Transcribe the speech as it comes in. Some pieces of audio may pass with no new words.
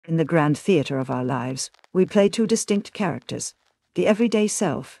In the grand theater of our lives, we play two distinct characters, the everyday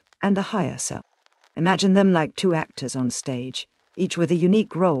self and the higher self. Imagine them like two actors on stage, each with a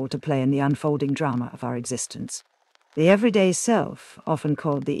unique role to play in the unfolding drama of our existence. The everyday self, often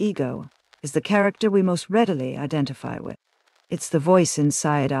called the ego, is the character we most readily identify with. It's the voice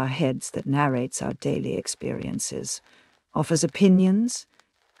inside our heads that narrates our daily experiences, offers opinions,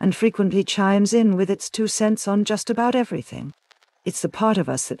 and frequently chimes in with its 2 cents on just about everything. It's the part of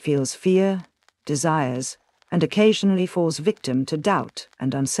us that feels fear, desires, and occasionally falls victim to doubt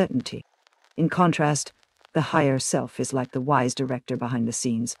and uncertainty. In contrast, the higher self is like the wise director behind the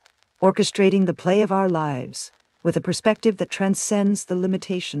scenes, orchestrating the play of our lives with a perspective that transcends the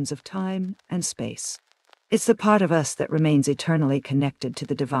limitations of time and space. It's the part of us that remains eternally connected to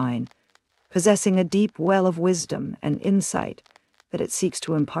the divine, possessing a deep well of wisdom and insight that it seeks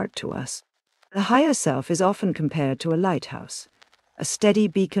to impart to us. The higher self is often compared to a lighthouse, a steady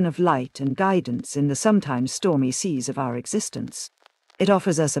beacon of light and guidance in the sometimes stormy seas of our existence. It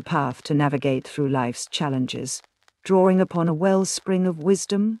offers us a path to navigate through life's challenges, drawing upon a wellspring of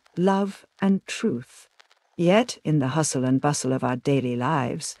wisdom, love, and truth. Yet, in the hustle and bustle of our daily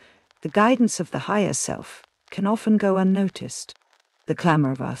lives, the guidance of the higher self can often go unnoticed. The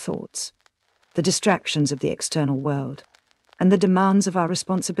clamor of our thoughts, the distractions of the external world, and the demands of our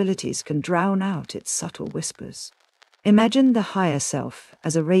responsibilities can drown out its subtle whispers. Imagine the higher self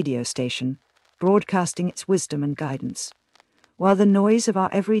as a radio station, broadcasting its wisdom and guidance, while the noise of our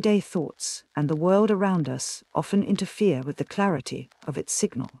everyday thoughts and the world around us often interfere with the clarity of its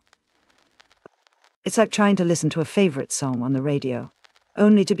signal. It's like trying to listen to a favorite song on the radio,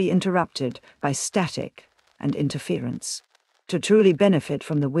 only to be interrupted by static and interference. To truly benefit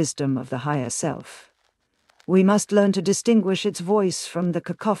from the wisdom of the higher self, we must learn to distinguish its voice from the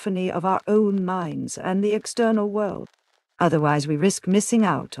cacophony of our own minds and the external world. Otherwise, we risk missing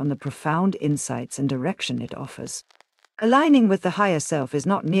out on the profound insights and direction it offers. Aligning with the higher self is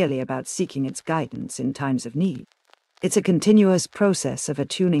not merely about seeking its guidance in times of need. It's a continuous process of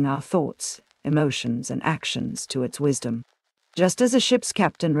attuning our thoughts, emotions, and actions to its wisdom. Just as a ship's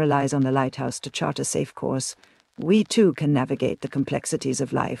captain relies on the lighthouse to chart a safe course, we too can navigate the complexities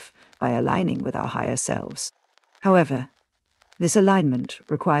of life by aligning with our higher selves. However, this alignment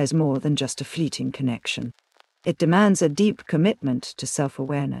requires more than just a fleeting connection. It demands a deep commitment to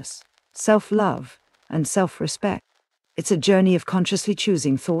self-awareness, self-love, and self-respect. It's a journey of consciously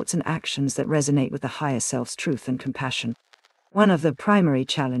choosing thoughts and actions that resonate with the higher self's truth and compassion. One of the primary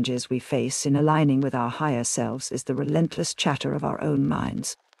challenges we face in aligning with our higher selves is the relentless chatter of our own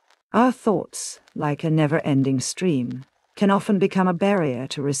minds. Our thoughts, like a never-ending stream, can often become a barrier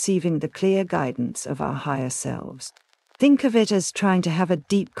to receiving the clear guidance of our higher selves. Think of it as trying to have a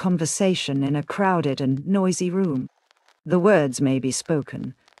deep conversation in a crowded and noisy room. The words may be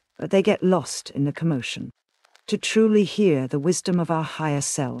spoken, but they get lost in the commotion. To truly hear the wisdom of our higher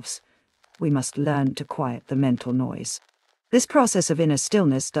selves, we must learn to quiet the mental noise. This process of inner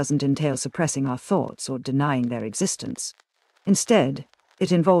stillness doesn't entail suppressing our thoughts or denying their existence. Instead,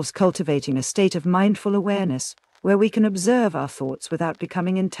 it involves cultivating a state of mindful awareness where we can observe our thoughts without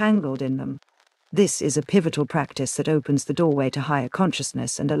becoming entangled in them. This is a pivotal practice that opens the doorway to higher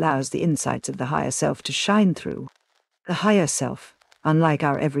consciousness and allows the insights of the higher self to shine through. The higher self, unlike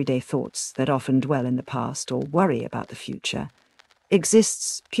our everyday thoughts that often dwell in the past or worry about the future,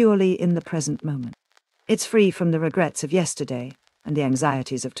 exists purely in the present moment. It's free from the regrets of yesterday and the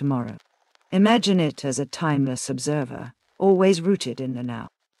anxieties of tomorrow. Imagine it as a timeless observer, always rooted in the now.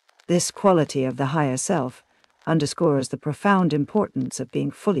 This quality of the higher self underscores the profound importance of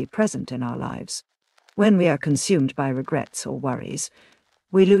being fully present in our lives. When we are consumed by regrets or worries,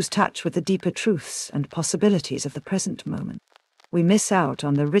 we lose touch with the deeper truths and possibilities of the present moment. We miss out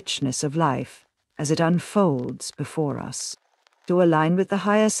on the richness of life as it unfolds before us. To align with the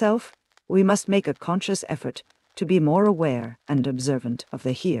higher self, we must make a conscious effort to be more aware and observant of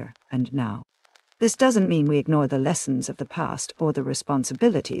the here and now. This doesn't mean we ignore the lessons of the past or the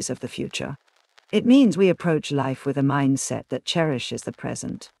responsibilities of the future. It means we approach life with a mindset that cherishes the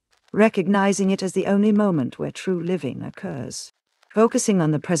present, recognizing it as the only moment where true living occurs. Focusing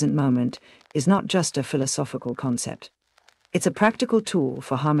on the present moment is not just a philosophical concept. It's a practical tool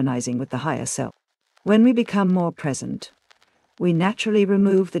for harmonizing with the higher self. When we become more present, we naturally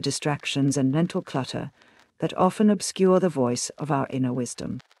remove the distractions and mental clutter that often obscure the voice of our inner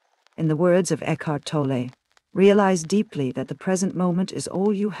wisdom. In the words of Eckhart Tolle, realize deeply that the present moment is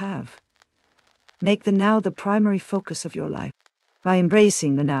all you have. Make the now the primary focus of your life. By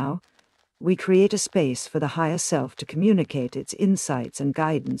embracing the now, we create a space for the higher self to communicate its insights and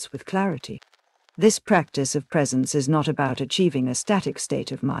guidance with clarity. This practice of presence is not about achieving a static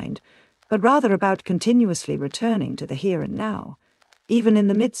state of mind, but rather about continuously returning to the here and now, even in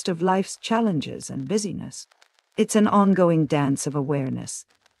the midst of life's challenges and busyness. It's an ongoing dance of awareness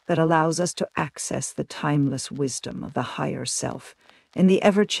that allows us to access the timeless wisdom of the higher self in the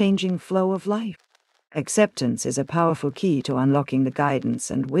ever-changing flow of life. Acceptance is a powerful key to unlocking the guidance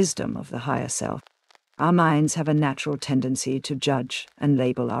and wisdom of the higher self. Our minds have a natural tendency to judge and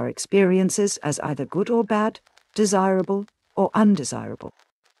label our experiences as either good or bad, desirable or undesirable.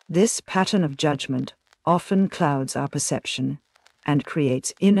 This pattern of judgment often clouds our perception and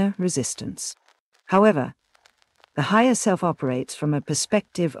creates inner resistance. However, the higher self operates from a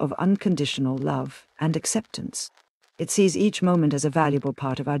perspective of unconditional love and acceptance. It sees each moment as a valuable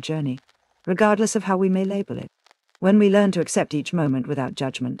part of our journey, regardless of how we may label it. When we learn to accept each moment without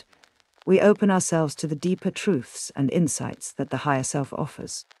judgment, we open ourselves to the deeper truths and insights that the higher self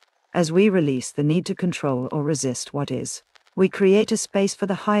offers. As we release the need to control or resist what is, we create a space for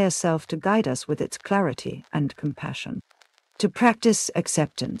the higher self to guide us with its clarity and compassion. To practice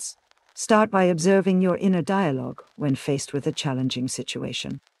acceptance, start by observing your inner dialogue when faced with a challenging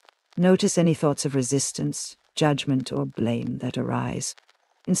situation. Notice any thoughts of resistance, judgment, or blame that arise.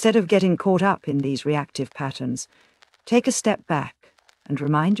 Instead of getting caught up in these reactive patterns, take a step back and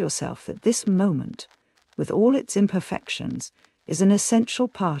remind yourself that this moment, with all its imperfections, is an essential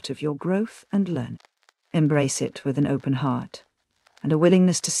part of your growth and learning. Embrace it with an open heart and a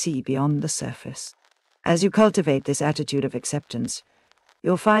willingness to see beyond the surface. As you cultivate this attitude of acceptance,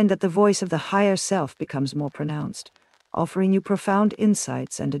 you'll find that the voice of the higher self becomes more pronounced, offering you profound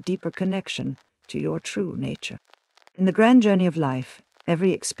insights and a deeper connection to your true nature. In the grand journey of life,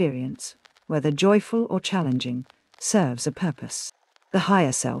 every experience, whether joyful or challenging, serves a purpose. The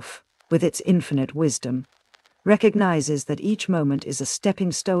higher self, with its infinite wisdom, recognizes that each moment is a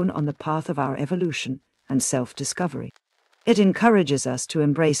stepping stone on the path of our evolution and self-discovery. It encourages us to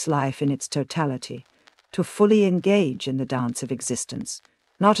embrace life in its totality, to fully engage in the dance of existence,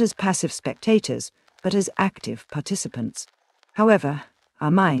 not as passive spectators, but as active participants. However,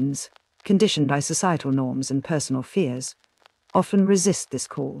 our minds, conditioned by societal norms and personal fears, often resist this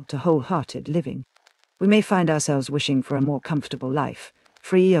call to wholehearted living. We may find ourselves wishing for a more comfortable life,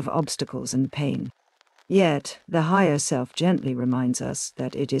 free of obstacles and pain. Yet, the higher self gently reminds us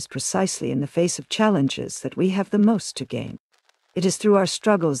that it is precisely in the face of challenges that we have the most to gain. It is through our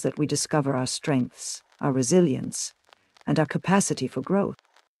struggles that we discover our strengths, our resilience, and our capacity for growth.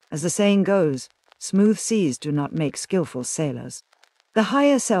 As the saying goes, smooth seas do not make skillful sailors. The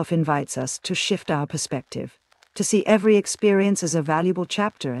higher self invites us to shift our perspective, to see every experience as a valuable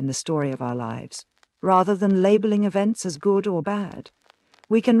chapter in the story of our lives. Rather than labeling events as good or bad,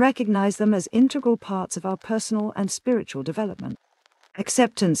 we can recognize them as integral parts of our personal and spiritual development.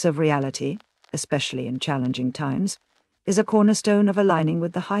 Acceptance of reality, especially in challenging times, is a cornerstone of aligning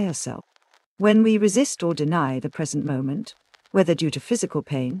with the higher self. When we resist or deny the present moment, whether due to physical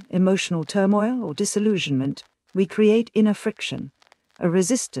pain, emotional turmoil, or disillusionment, we create inner friction, a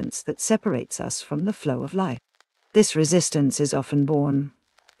resistance that separates us from the flow of life. This resistance is often born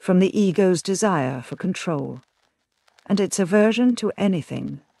from the ego's desire for control, and its aversion to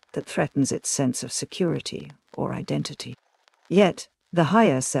anything that threatens its sense of security or identity. Yet, the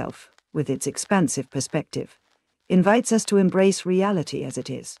higher self, with its expansive perspective, invites us to embrace reality as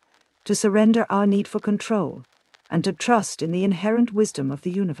it is, to surrender our need for control, and to trust in the inherent wisdom of the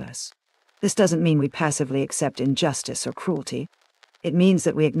universe. This doesn't mean we passively accept injustice or cruelty. It means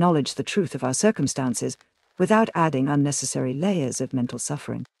that we acknowledge the truth of our circumstances without adding unnecessary layers of mental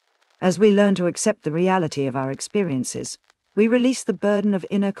suffering. As we learn to accept the reality of our experiences, we release the burden of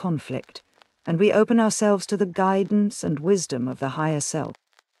inner conflict, and we open ourselves to the guidance and wisdom of the higher self.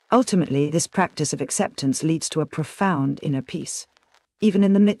 Ultimately, this practice of acceptance leads to a profound inner peace, even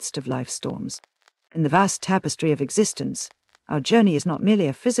in the midst of life's storms. In the vast tapestry of existence, our journey is not merely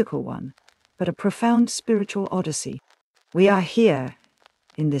a physical one, but a profound spiritual odyssey. We are here,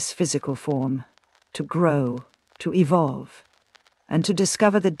 in this physical form, to grow, to evolve, and to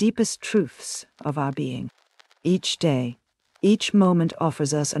discover the deepest truths of our being. Each day, each moment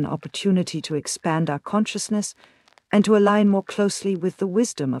offers us an opportunity to expand our consciousness and to align more closely with the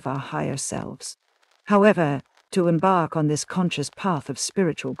wisdom of our higher selves. However, to embark on this conscious path of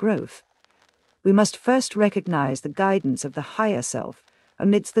spiritual growth, we must first recognize the guidance of the higher self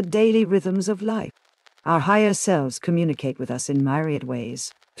amidst the daily rhythms of life. Our higher selves communicate with us in myriad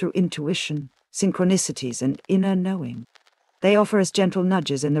ways, through intuition, synchronicities, and inner knowing. They offer us gentle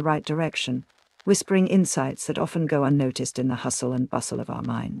nudges in the right direction, whispering insights that often go unnoticed in the hustle and bustle of our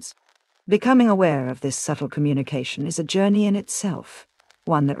minds. Becoming aware of this subtle communication is a journey in itself,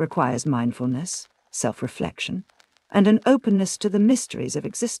 one that requires mindfulness, self-reflection, and an openness to the mysteries of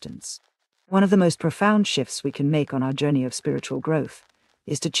existence. One of the most profound shifts we can make on our journey of spiritual growth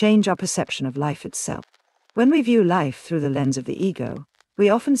is to change our perception of life itself. When we view life through the lens of the ego, we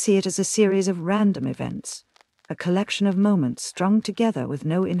often see it as a series of random events, a collection of moments strung together with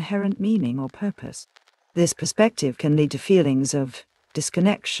no inherent meaning or purpose. This perspective can lead to feelings of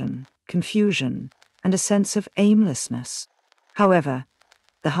disconnection, confusion, and a sense of aimlessness. However,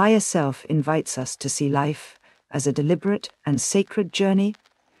 the higher self invites us to see life as a deliberate and sacred journey,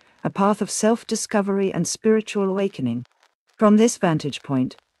 a path of self-discovery and spiritual awakening. From this vantage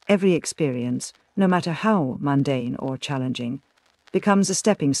point, every experience, no matter how mundane or challenging, becomes a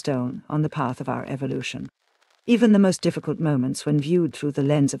stepping stone on the path of our evolution. Even the most difficult moments, when viewed through the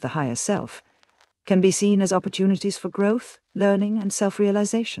lens of the higher self, can be seen as opportunities for growth, learning, and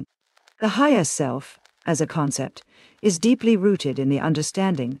self-realization. The higher self, as a concept, is deeply rooted in the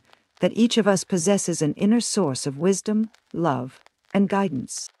understanding that each of us possesses an inner source of wisdom, love, and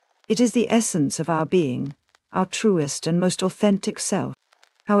guidance. It is the essence of our being, our truest and most authentic self.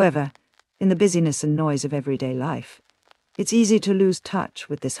 However, in the busyness and noise of everyday life, it's easy to lose touch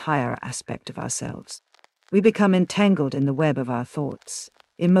with this higher aspect of ourselves. We become entangled in the web of our thoughts,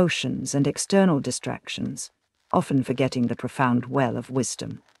 emotions, and external distractions, often forgetting the profound well of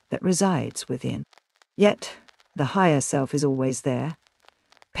wisdom that resides within. Yet, the higher self is always there,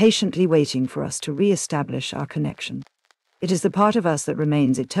 patiently waiting for us to re-establish our connection. It is the part of us that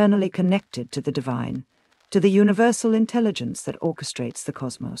remains eternally connected to the divine, to the universal intelligence that orchestrates the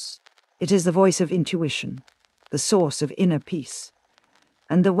cosmos. It is the voice of intuition, the source of inner peace,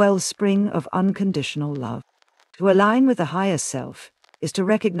 and the wellspring of unconditional love. To align with the higher self is to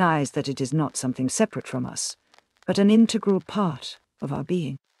recognize that it is not something separate from us, but an integral part of our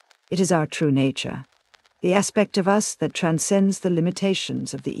being. It is our true nature, the aspect of us that transcends the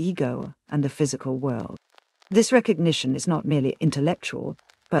limitations of the ego and the physical world. This recognition is not merely intellectual,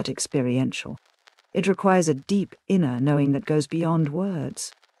 but experiential. It requires a deep inner knowing that goes beyond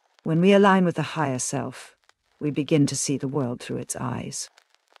words. When we align with the higher self, we begin to see the world through its eyes.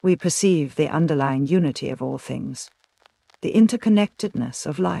 We perceive the underlying unity of all things, the interconnectedness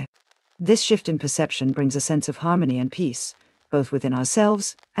of life. This shift in perception brings a sense of harmony and peace, both within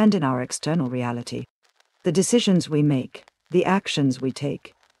ourselves and in our external reality. The decisions we make, the actions we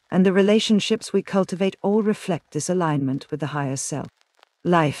take, and the relationships we cultivate all reflect this alignment with the higher self.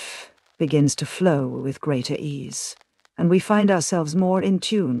 Life begins to flow with greater ease, and we find ourselves more in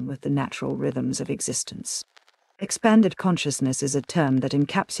tune with the natural rhythms of existence. Expanded consciousness is a term that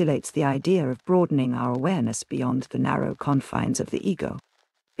encapsulates the idea of broadening our awareness beyond the narrow confines of the ego.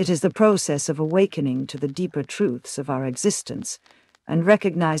 It is the process of awakening to the deeper truths of our existence and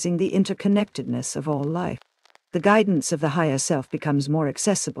recognizing the interconnectedness of all life. The guidance of the higher self becomes more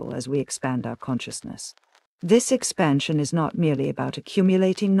accessible as we expand our consciousness. This expansion is not merely about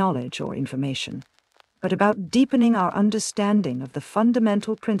accumulating knowledge or information, but about deepening our understanding of the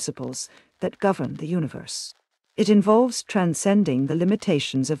fundamental principles that govern the universe. It involves transcending the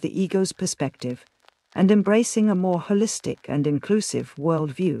limitations of the ego's perspective and embracing a more holistic and inclusive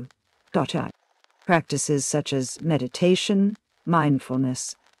worldview. Practices such as meditation,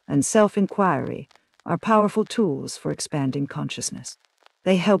 mindfulness, and self-inquiry are powerful tools for expanding consciousness.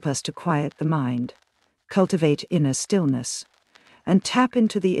 They help us to quiet the mind, cultivate inner stillness, and tap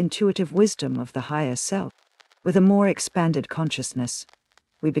into the intuitive wisdom of the higher self. With a more expanded consciousness,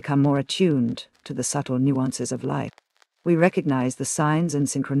 we become more attuned to the subtle nuances of life. We recognize the signs and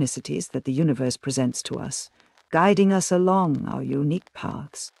synchronicities that the universe presents to us, guiding us along our unique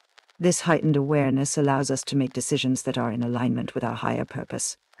paths. This heightened awareness allows us to make decisions that are in alignment with our higher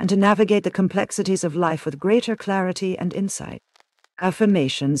purpose, and to navigate the complexities of life with greater clarity and insight.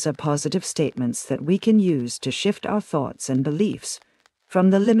 Affirmations are positive statements that we can use to shift our thoughts and beliefs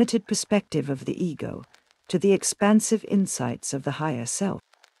from the limited perspective of the ego to the expansive insights of the higher self.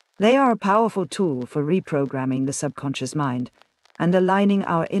 They are a powerful tool for reprogramming the subconscious mind and aligning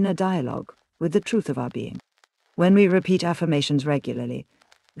our inner dialogue with the truth of our being. When we repeat affirmations regularly,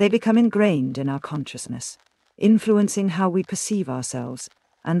 they become ingrained in our consciousness, influencing how we perceive ourselves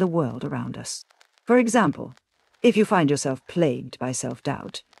and the world around us. For example, if you find yourself plagued by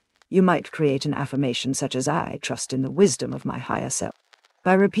self-doubt, you might create an affirmation such as, "I trust in the wisdom of my higher self."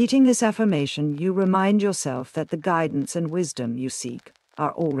 By repeating this affirmation, you remind yourself that the guidance and wisdom you seek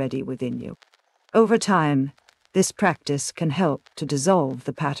are already within you. Over time, this practice can help to dissolve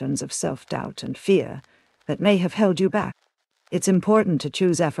the patterns of self-doubt and fear that may have held you back. It's important to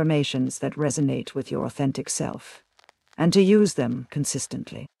choose affirmations that resonate with your authentic self, and to use them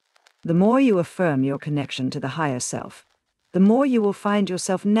consistently. The more you affirm your connection to the higher self, the more you will find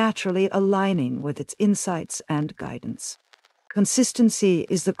yourself naturally aligning with its insights and guidance. Consistency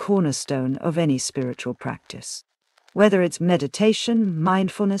is the cornerstone of any spiritual practice. Whether it's meditation,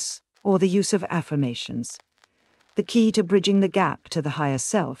 mindfulness, or the use of affirmations, the key to bridging the gap to the higher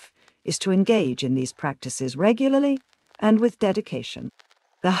self is to engage in these practices regularly and with dedication.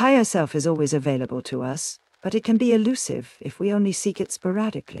 The higher self is always available to us, but it can be elusive if we only seek it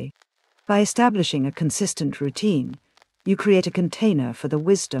sporadically. By establishing a consistent routine, you create a container for the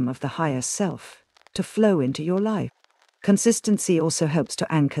wisdom of the higher self to flow into your life. Consistency also helps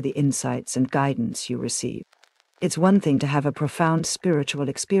to anchor the insights and guidance you receive. It's one thing to have a profound spiritual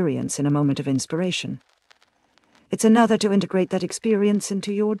experience in a moment of inspiration. It's another to integrate that experience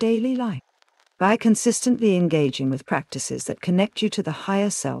into your daily life. By consistently engaging with practices that connect you to the higher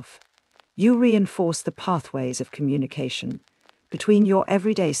self, you reinforce the pathways of communication between your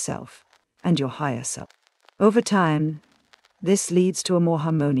everyday self and your higher self. Over time, this leads to a more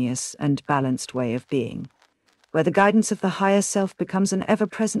harmonious and balanced way of being, where the guidance of the higher self becomes an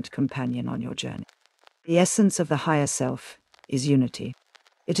ever-present companion on your journey. The essence of the higher self is unity.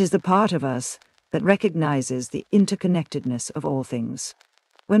 It is the part of us that recognizes the interconnectedness of all things.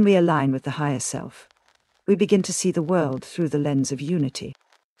 When we align with the higher self, we begin to see the world through the lens of unity.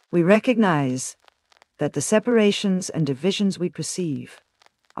 We recognize that the separations and divisions we perceive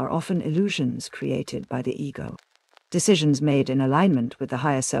are often illusions created by the ego. Decisions made in alignment with the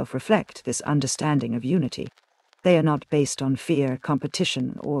higher self reflect this understanding of unity. They are not based on fear,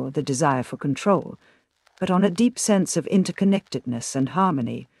 competition, or the desire for control, but on a deep sense of interconnectedness and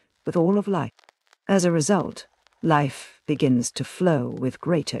harmony with all of life. As a result, life begins to flow with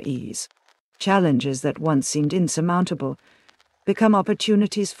greater ease. Challenges that once seemed insurmountable become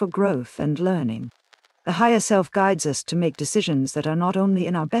opportunities for growth and learning. The higher self guides us to make decisions that are not only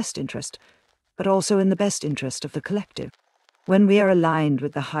in our best interest, but also in the best interest of the collective. When we are aligned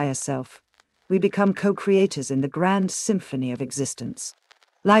with the higher self, we become co-creators in the grand symphony of existence.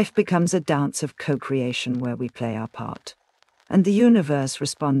 Life becomes a dance of co-creation where we play our part, and the universe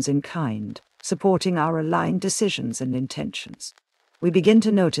responds in kind, supporting our aligned decisions and intentions. We begin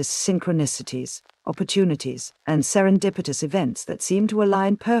to notice synchronicities, opportunities, and serendipitous events that seem to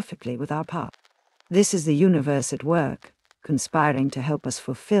align perfectly with our path. This is the universe at work, conspiring to help us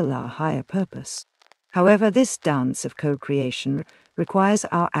fulfill our higher purpose. However, this dance of co-creation requires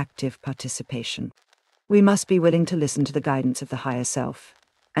our active participation. We must be willing to listen to the guidance of the higher self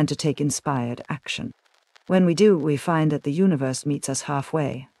and to take inspired action. When we do, we find that the universe meets us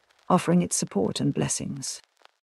halfway, offering its support and blessings.